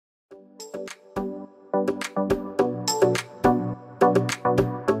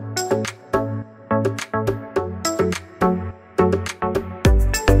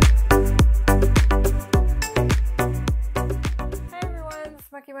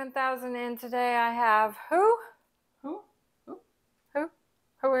31,000 in today. I have who? Who?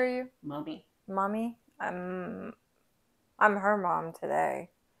 Who are you? Mommy. Mommy? I'm her mom today.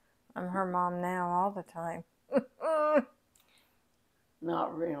 I'm her mom now all the time.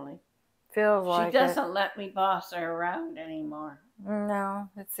 Not really. Feels like she doesn't let me boss her around anymore. No,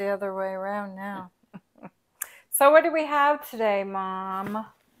 it's the other way around now. So what do we have today, Mom?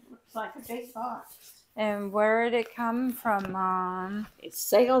 Looks like a big box. And where did it come from, Mom? It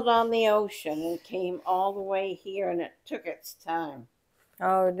sailed on the ocean and came all the way here, and it took its time.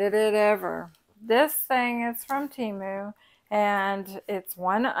 Oh, did it ever? This thing is from Temu, and it's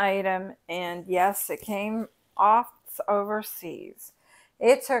one item, and yes, it came off overseas.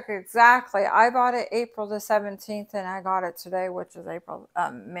 It took exactly, I bought it April the 17th, and I got it today, which is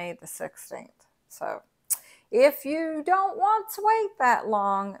May the 16th. So if you don't want to wait that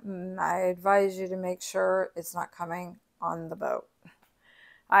long, I advise you to make sure it's not coming on the boat.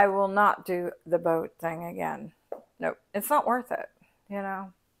 I will not do the boat thing again. Nope, it's not worth it, you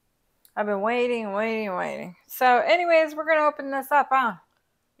know. I've been waiting. So anyways, we're going to open this up, huh?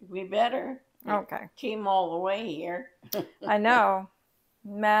 We better. Okay. Came all the way here. I know.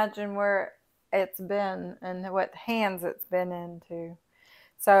 Imagine where it's been and what hands it's been into.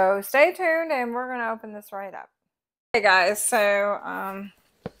 So stay tuned and we're going to open this right up. Hey guys, so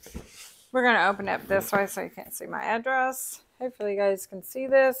we're going to open it up this way so you can't see my address. Hopefully you guys can see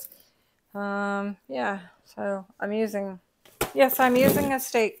this. Yeah, so I'm using a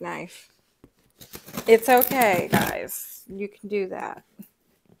steak knife. It's okay, guys. You can do that.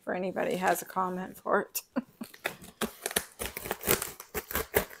 For anybody who has a comment for it.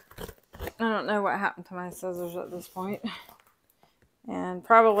 I don't know what happened to my scissors at this point. And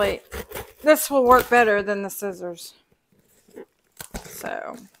probably this will work better than the scissors.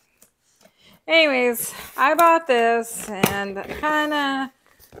 So, anyways, I bought this and kind of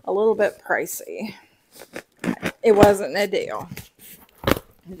a little bit pricey. It wasn't a deal.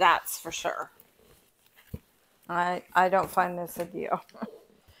 That's for sure. I don't find this a deal.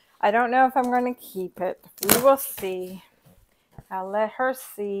 I don't know if I'm going to keep it. We will see. I'll let her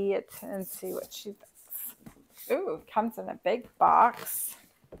see it and see what she thinks. Ooh, it comes in a big box.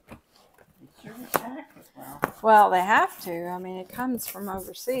 Well, they have to. I mean, it comes from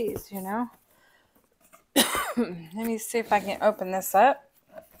overseas, you know. Let me see if I can open this up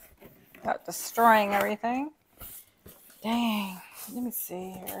without destroying everything. Dang. Let me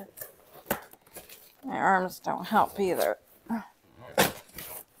see here. My arms don't help either.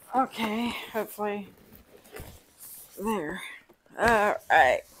 Okay, hopefully. There.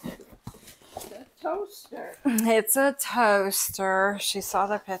 Alright. It's a toaster. It's a toaster. She saw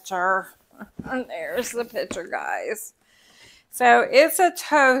the picture. And there's the picture, guys. So it's a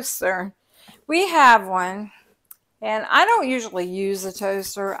toaster. We have one. And I don't usually use a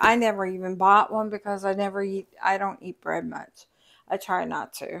toaster. I never even bought one because I don't eat bread much. I try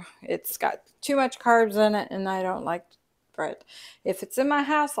not to. It's got too much carbs in it and I don't like bread. If it's in my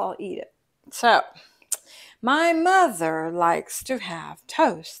house, I'll eat it. So, my mother likes to have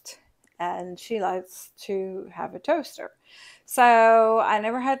toast and she likes to have a toaster. So, I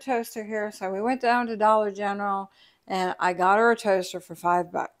never had toaster here. So, we went down to Dollar General and I got her a toaster for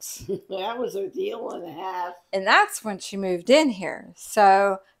 $5. That was a deal and a half. And that's when she moved in here.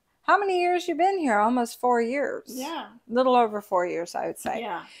 So, how many years you been here? Almost 4 years. Yeah. A little over 4 years, I would say.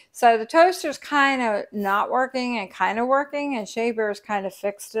 Yeah. So the toaster's kind of not working and kind of working, and Shea Bear's kind of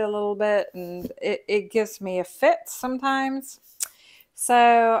fixed it a little bit, and it gives me a fit sometimes.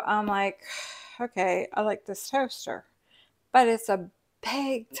 So I'm like, okay, I like this toaster. But it's a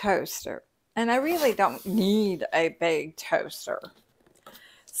big toaster, and I really don't need a big toaster.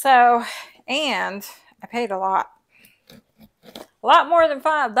 So, and I paid a lot more than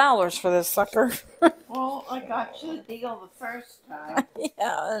 $5 for this sucker. Well, I got you a deal the first time.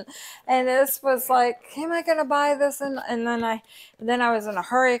 Yeah, and this was like, am I gonna buy this? And then I was in a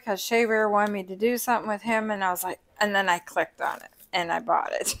hurry because Shea Bear wanted me to do something with him, and I was like, and then I clicked on it and I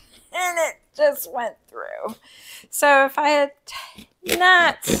bought it, and it just went through. So if I had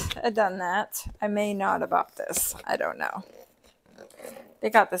not done that, I may not have bought this. I don't know. They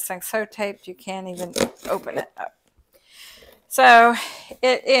got this thing so taped you can't even open it up. So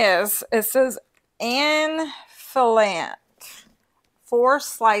it says Anne Fillant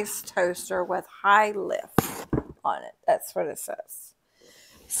 4-slice toaster with high lift on it. That's what it says.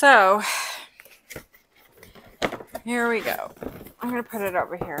 So here we go. I'm going to put it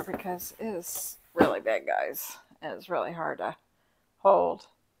over here because it is really big, guys. It's really hard to hold.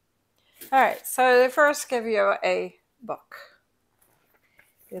 All right, so they first give you a book.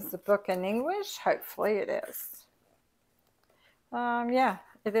 Is the book in English? Hopefully it is. Yeah,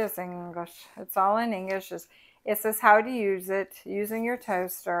 It is English. It's all in English. It says how to use it, using your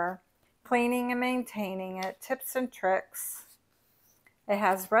toaster, cleaning and maintaining it, tips and tricks. It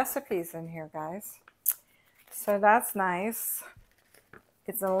has recipes in here, guys. So that's nice.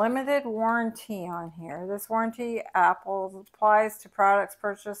 It's a limited warranty on here. This warranty Apple applies to products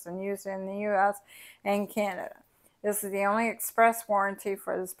purchased and used in the US and Canada. This is the only express warranty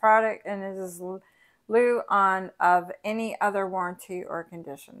for this product, and it is lieu on of any other warranty or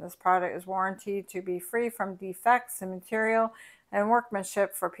condition. This product is warranted to be free from defects in material and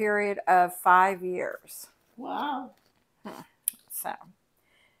workmanship for a period of 5 years. Wow. So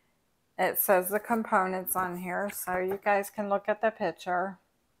it says the components on here, so you guys can look at the picture.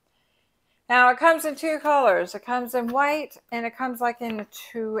 Now it comes in 2 colors. It comes in white, and it comes like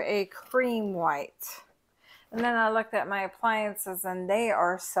into a cream white. And then I looked at my appliances, and they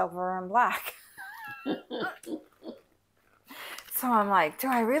are silver and black. So I'm like, do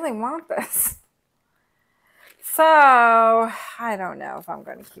I really want this? So I don't know if I'm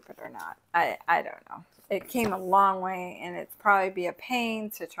going to keep it or not. I don't know. It came a long way, and it'd probably be a pain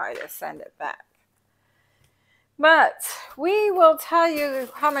to try to send it back. But we will tell you,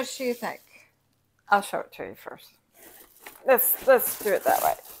 how much do you think? I'll show it to you first. Let's do it that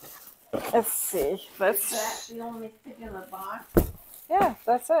way. Let's see. Is that the only thing in the box? Yeah,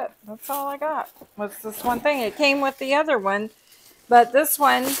 that's it. That's all I got. Was this one thing. It came with the other one, but this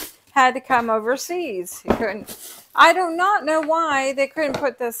one had to come overseas. You couldn't. I do not know why they couldn't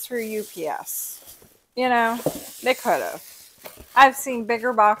put this through UPS. You know, they could have. I've seen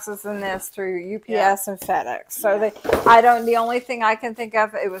bigger boxes than this through UPS and FedEx. So the only thing I can think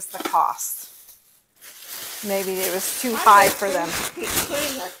of, it was the cost. Maybe it was too high for them.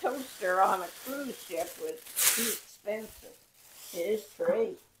 Putting a toaster on a cruise ship was too expensive. It is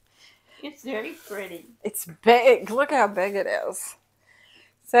pretty. It's very pretty. It's big. Look how big it is.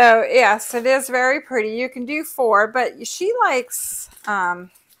 So yes, it is very pretty. You can do 4, but she likes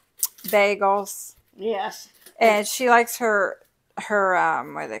bagels. Yes. And she likes her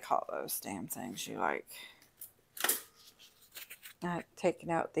what do they call those damn things? She like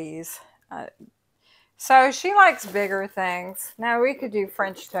taking out these. So she likes bigger things. Now we could do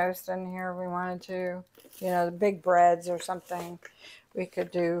French toast in here if we wanted to. You know, the big breads or something we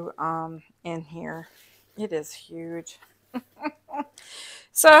could do in here. It is huge.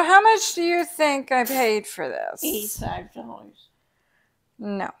 So how much do you think I paid for this? $85.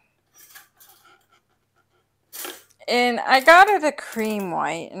 No. And I got it a cream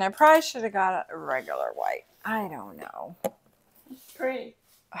white, and I probably should have got it a regular white. I don't know. It's pretty.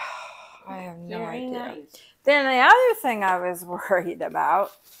 I have no Very idea. nice. Then the other thing I was worried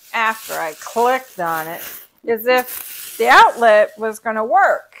about after I clicked on it is if the outlet was going to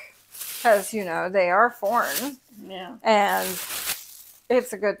work. Because, you know, they are foreign. Yeah. And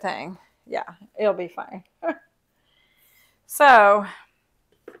it's a good thing. Yeah, it'll be fine. So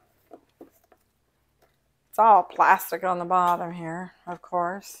it's all plastic on the bottom here, of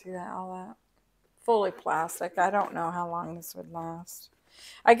course. See that? All that. Fully plastic. I don't know how long this would last.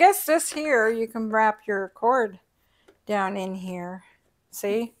 I guess this here, you can wrap your cord down in here.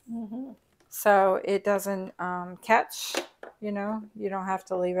 See? Mm-hmm. So it doesn't catch, you know. You don't have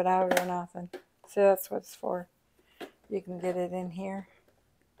to leave it out or nothing. So that's what it's for. You can get it in here.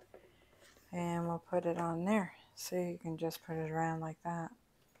 And we'll put it on there. So you can just put it around like that.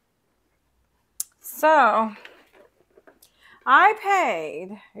 So I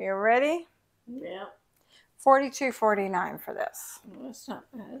paid, you ready? Yeah. $42.49 for this. Well, that's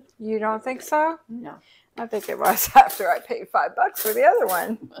not bad. You don't think so? No. I think it was after I paid $5 for the other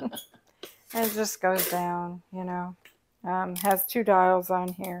one. And it just goes down, you know. Has 2 dials on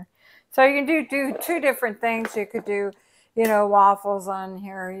here. So you can do 2 different things. You could do, you know, waffles on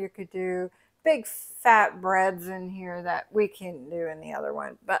here. You could do big fat breads in here that we can do in the other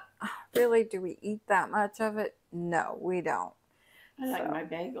one. But really, do we eat that much of it? No, we don't. I like my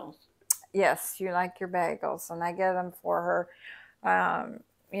bagels. Yes, you like your bagels, and I get them for her.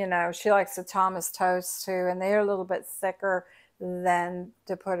 You know, she likes the Thomas toast too, and they're a little bit thicker than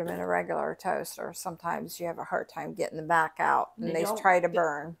to put them in a regular toaster. Sometimes you have a hard time getting them back out, and they try to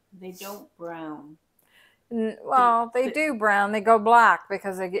burn. They don't brown. Well, they do brown. They go black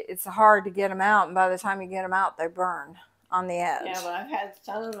because it's hard to get them out, and by the time you get them out, they burn on the edge. Yeah, but I've had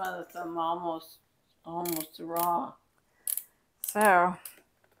some of them almost raw. So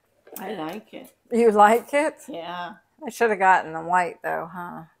I like it. you like it? Yeah. I should have gotten the white though,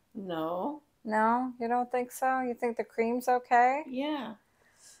 huh? No. No, you don't think so? You think the cream's okay? Yeah.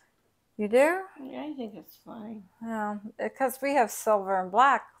 You do? Yeah, I think it's fine. Yeah, because we have silver and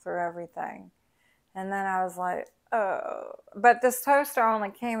black through everything. And then I was like, But this toaster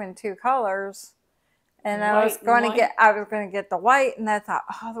only came in 2 colors. And I was White and going to white. get the white, and I thought,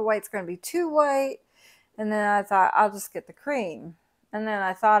 oh, the white's going to be too white. And then I thought, I'll just get the cream. And then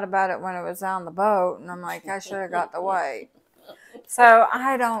I thought about it when it was on the boat, and I'm like, I should have got the white. So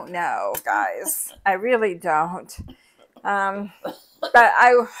I don't know, guys. I really don't. But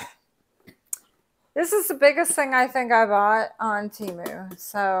this is the biggest thing I think I bought on Temu.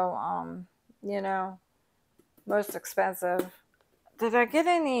 So, you know, most expensive. Did I get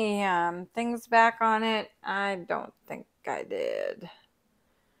any things back on it? I don't think I did.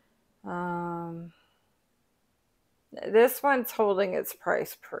 This one's holding its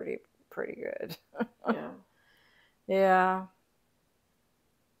price pretty good. Yeah. Yeah.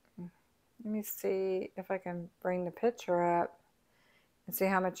 Let me see if I can bring the picture up and see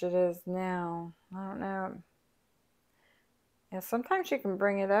how much it is now. I don't know. Yeah, sometimes you can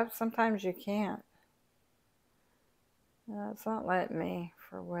bring it up, sometimes you can't. It's not letting me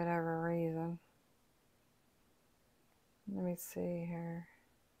for whatever reason. Let me see here.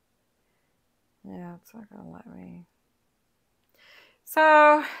 Yeah, it's not going to let me.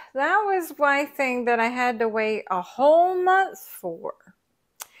 So that was my thing that I had to wait a whole month for.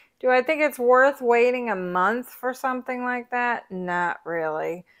 Do I think it's worth waiting a month for something like that? Not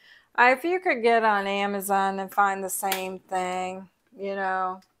really. If you could get on Amazon and find the same thing, you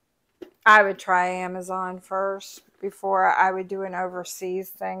know, I would try Amazon first before I would do an overseas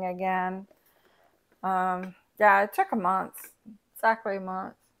thing again. Yeah, it took a month. Exactly a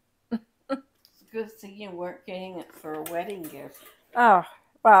month. It's a good thing you weren't getting it for a wedding gift. Oh,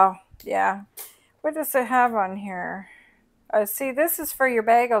 well, yeah. What does it have on here? Oh, see, this is for your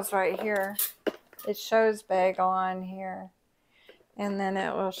bagels right here. It shows bagel on here. And then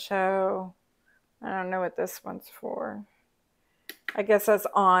it will show, I don't know what this one's for. I guess that's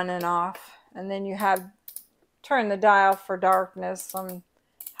on and off. And then you have, turn the dial for darkness on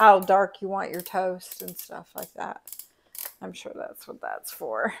how dark you want your toast and stuff like that. I'm sure that's what that's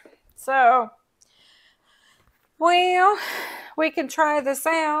for. So, well, we can try this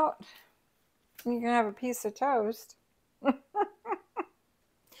out. You can have a piece of toast. And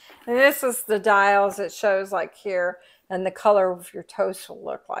this is the dials it shows like here, and the color of your toast will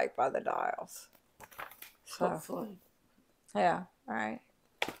look like by the dials. So, Hopefully. yeah, all right.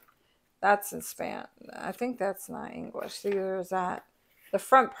 That's in Spanish. I think that's not English. See, there's that. The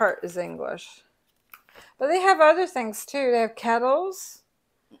front part is English. But they have other things too. They have kettles.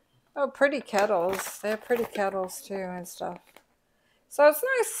 Oh, pretty kettles. They have pretty kettles too and stuff. So it's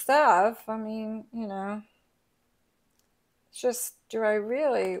nice stuff. I mean, you know. It's just, do I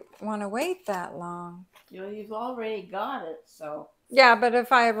really want to wait that long? You know, you've already got it, so. Yeah, but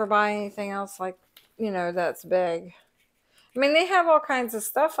if I ever buy anything else like, you know, that's big. I mean, they have all kinds of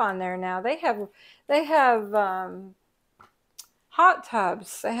stuff on there now. They have hot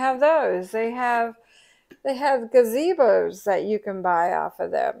tubs. They have those. They have gazebos that you can buy off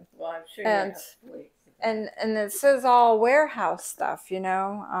of them. Well, I'm sure And you have to wait. and it says all warehouse stuff, you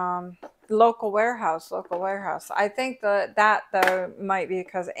know, local warehouse. I think that though might be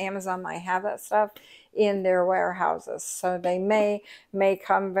because Amazon might have that stuff in their warehouses, so they may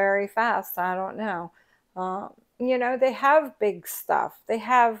come very fast. I don't know. You know, they have big stuff. They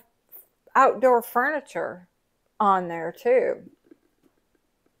have outdoor furniture on there too,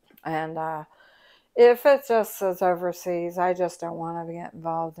 and if it just says overseas, I just don't want to get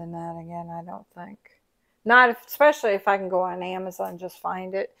involved in that again. I don't think. Not if, especially if I can go on Amazon and just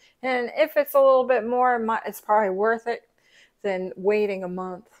find it. And if it's a little bit more, it's probably worth it than waiting a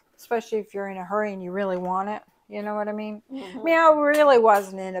month. Especially if you're in a hurry and you really want it. You know what I mean? Mm-hmm. I mean, I really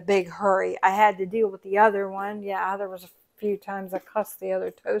wasn't in a big hurry. I had to deal with the other one. Yeah, there was a few times I cussed the other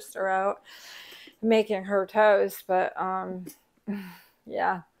toaster out making her toast. But,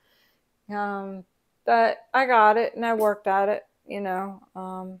 yeah. But I got it and I worked at it, you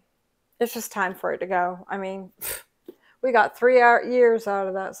know. It's just time for it to go. I mean, we got 3 years out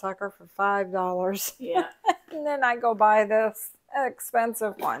of that sucker for $5. Yeah. And then I go buy this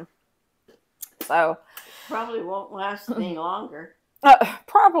expensive one. So Probably won't last any longer.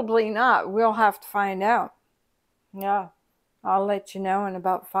 Probably not. We'll have to find out. Yeah. I'll let you know in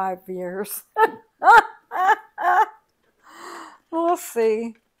about 5 years. We'll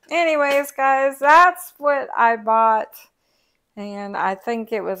see. Anyways, guys, that's what I bought. And I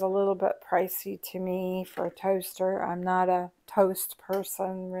think it was a little bit pricey to me for a toaster. I'm not a toast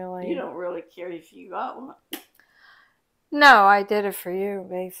person, really. You don't really care if you got one. No, I did it for you,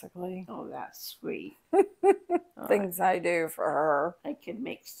 basically. Oh, that's sweet. Things I do for her. I could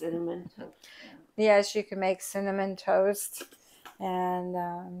make cinnamon toast. Yes, you can make cinnamon toast.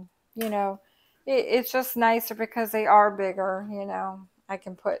 And, you know, it's just nicer because they are bigger, you know.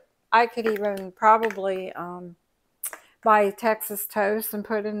 I could even probably buy Texas toast and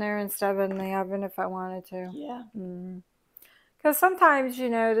put in there instead of in the oven if I wanted to. Yeah. Because sometimes, you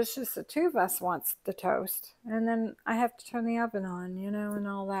know, there's just the two of us wants the toast. And then I have to turn the oven on, you know, and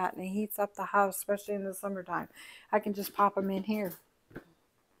all that. And it heats up the house, especially in the summertime. I can just pop them in here.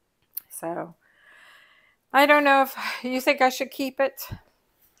 So, I don't know if you think I should keep it.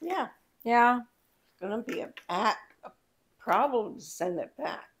 Yeah. Yeah. It's going to be a problem to send it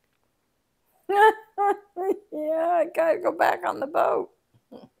back. Yeah, I gotta go back on the boat.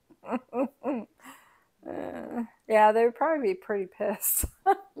 Yeah, they would probably be pretty pissed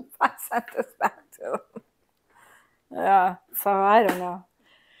if I sent this back to them. Yeah, so I don't know.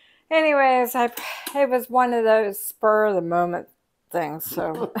 Anyways, it was one of those spur of the moment things.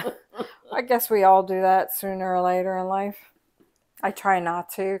 So I guess we all do that sooner or later in life. I try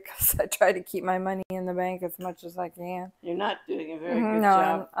not to because I try to keep my money in the bank as much as I can. You're not doing a very good No,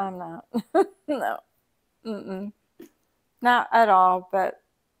 job. I'm not. No. Mm-mm. Not at all, but,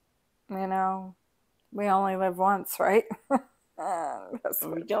 you know, we only live once, right? If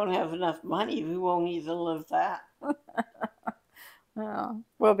we don't have enough money, we won't even live that. Oh,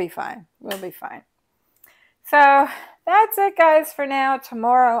 we'll be fine. We'll be fine. So that's it, guys, for now.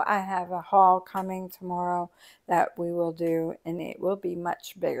 Tomorrow I have a haul coming tomorrow that we will do, and it will be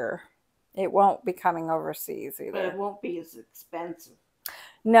much bigger. It won't be coming overseas either. But it won't be as expensive.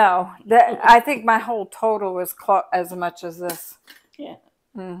 No, I think my whole total was as much as this. Yeah.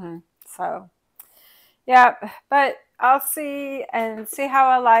 So, yeah, but I'll see how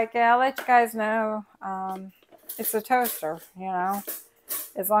I like it. I'll let you guys know. It's a toaster, you know.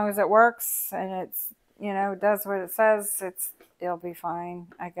 As long as it works and it's, you know, does what it says, it'll be fine,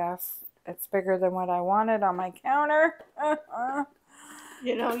 I guess. It's bigger than what I wanted on my counter.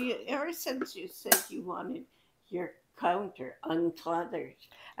 You know, ever since you said you wanted your counter uncluttered.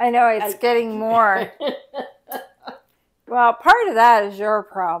 I know it's getting more. Well, part of that is your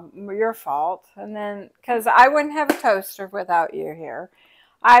problem, your fault. And then, because I wouldn't have a toaster without you here.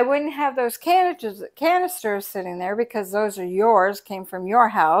 I wouldn't have those canisters sitting there because those are yours, came from your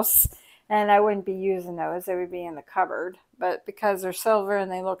house. And I wouldn't be using those. They would be in the cupboard. But because they're silver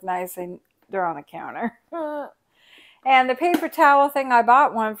and they look nice, they're on the counter. And the paper towel thing, I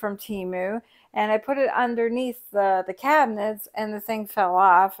bought one from Temu. And I put it underneath the cabinets, and the thing fell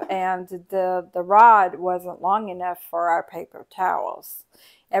off, and the rod wasn't long enough for our paper towels.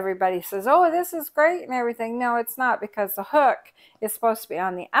 Everybody says, oh, this is great and everything. No, it's not, because the hook is supposed to be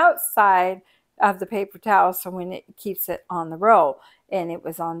on the outside of the paper towel, so when it keeps it on the roll, and it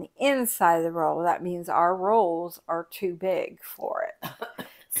was on the inside of the roll. That means our rolls are too big for it.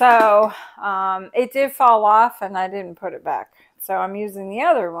 So it did fall off, and I didn't put it back. So I'm using the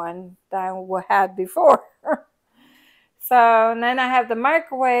other one that I had before. So, and then I have the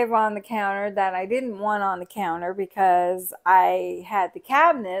microwave on the counter that I didn't want on the counter because I had the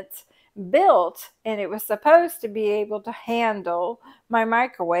cabinet built and it was supposed to be able to handle my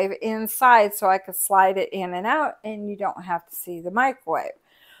microwave inside so I could slide it in and out and you don't have to see the microwave.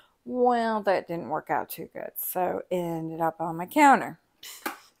 Well, that didn't work out too good. So it ended up on my counter.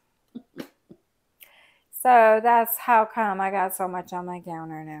 So that's how come I got so much on my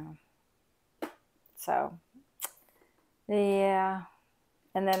counter now. So, yeah.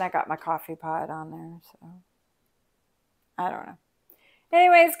 And then I got my coffee pot on there. So, I don't know.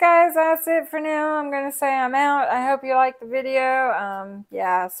 Anyways, guys, that's it for now. I'm going to say I'm out. I hope you liked the video.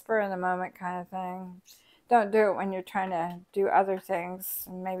 Yeah, spur of the moment kind of thing. Don't do it when you're trying to do other things.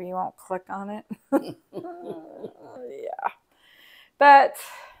 And maybe you won't click on it. Yeah. But,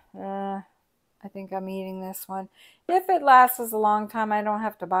 I think I'm eating this one. If it lasts a long time, I don't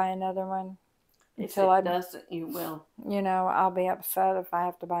have to buy another one. Until it doesn't, you will. You know, I'll be upset if I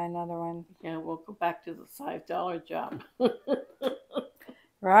have to buy another one. Yeah, we'll go back to the $5 job.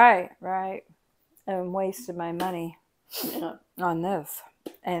 Right. And wasted my money on this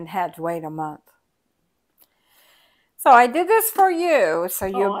and had to wait a month. So I did this for you, so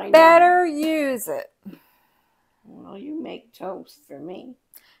you better use it. Well, you make toast for me.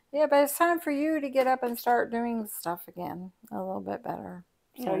 Yeah, but it's time for you to get up and start doing stuff again a little bit better.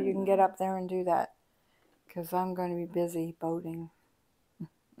 So you can get up there and do that. Because I'm going to be busy boating.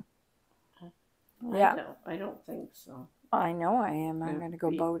 Yeah. I don't think so. I know I am. I'm going to go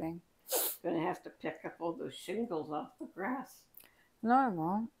boating. Going to have to pick up all those shingles off the grass. No, I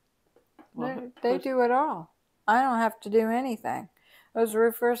won't. They do it all. I don't have to do anything. Those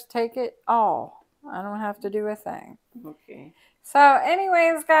roofers take it all. I don't have to do a thing. Okay. So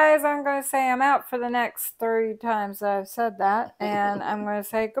anyways, guys, I'm going to say I'm out for the next 3 times I've said that. And I'm going to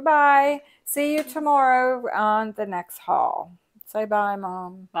say goodbye. See you tomorrow on the next haul. Say bye,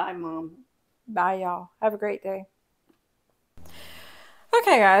 Mom. Bye, Mom. Bye, y'all. Have a great day.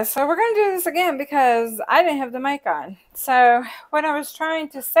 Okay, guys, so we're going to do this again because I didn't have the mic on. So what I was trying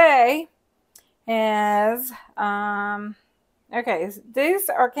to say is, okay, these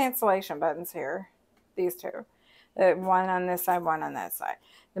are cancellation buttons here. These two. One on this side, one on that side.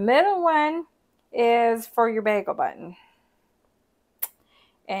 The middle one is for your bagel button.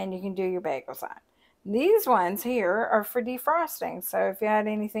 And you can do your bagels on. These ones here are for defrosting. So if you had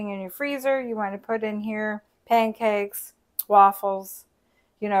anything in your freezer you want to put in here, pancakes, waffles,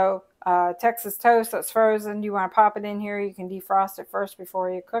 you know, Texas toast that's frozen, you want to pop it in here, you can defrost it first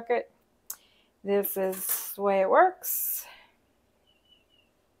before you cook it. This is the way it works.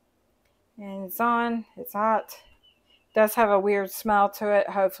 And it's on, it's hot. It does have a weird smell to it.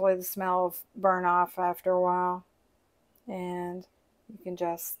 Hopefully the smell will burn off after a while. And you can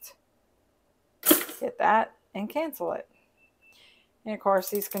just hit that and cancel it. And of course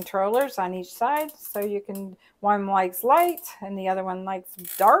these controllers on each side, so you can, one likes light and the other one likes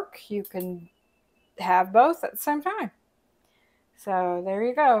dark. You can have both at the same time. So there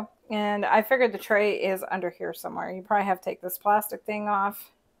you go. And I figured the tray is under here somewhere. You probably have to take this plastic thing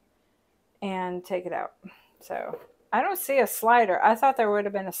off and take it out. So I don't see a slider. I thought there would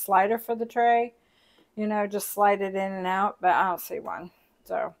have been a slider for the tray, you know, just slide it in and out, but I don't see one.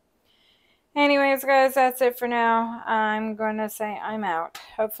 So anyways, guys, that's it for now. I'm going to say I'm out.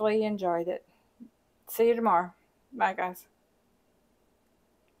 Hopefully you enjoyed it. See you tomorrow. Bye, guys.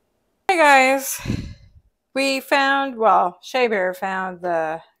 Hey, guys. We found, well, Shea Bear found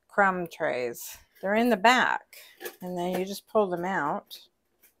the crumb trays. They're in the back. And then you just pull them out.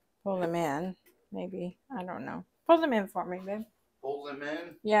 Pull them in. Maybe. I don't know. Pull them in for me, babe. Pull them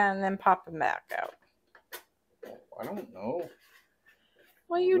in? Yeah, and then pop them back out. I don't know.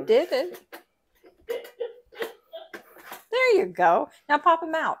 Well, you did it. There you go. Now pop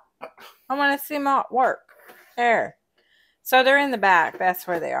them out. I want to see them all work. There. So they're in the back. That's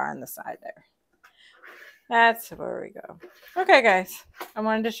where they are on the side there. That's where we go. Okay, guys. I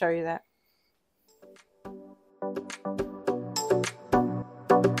wanted to show you that.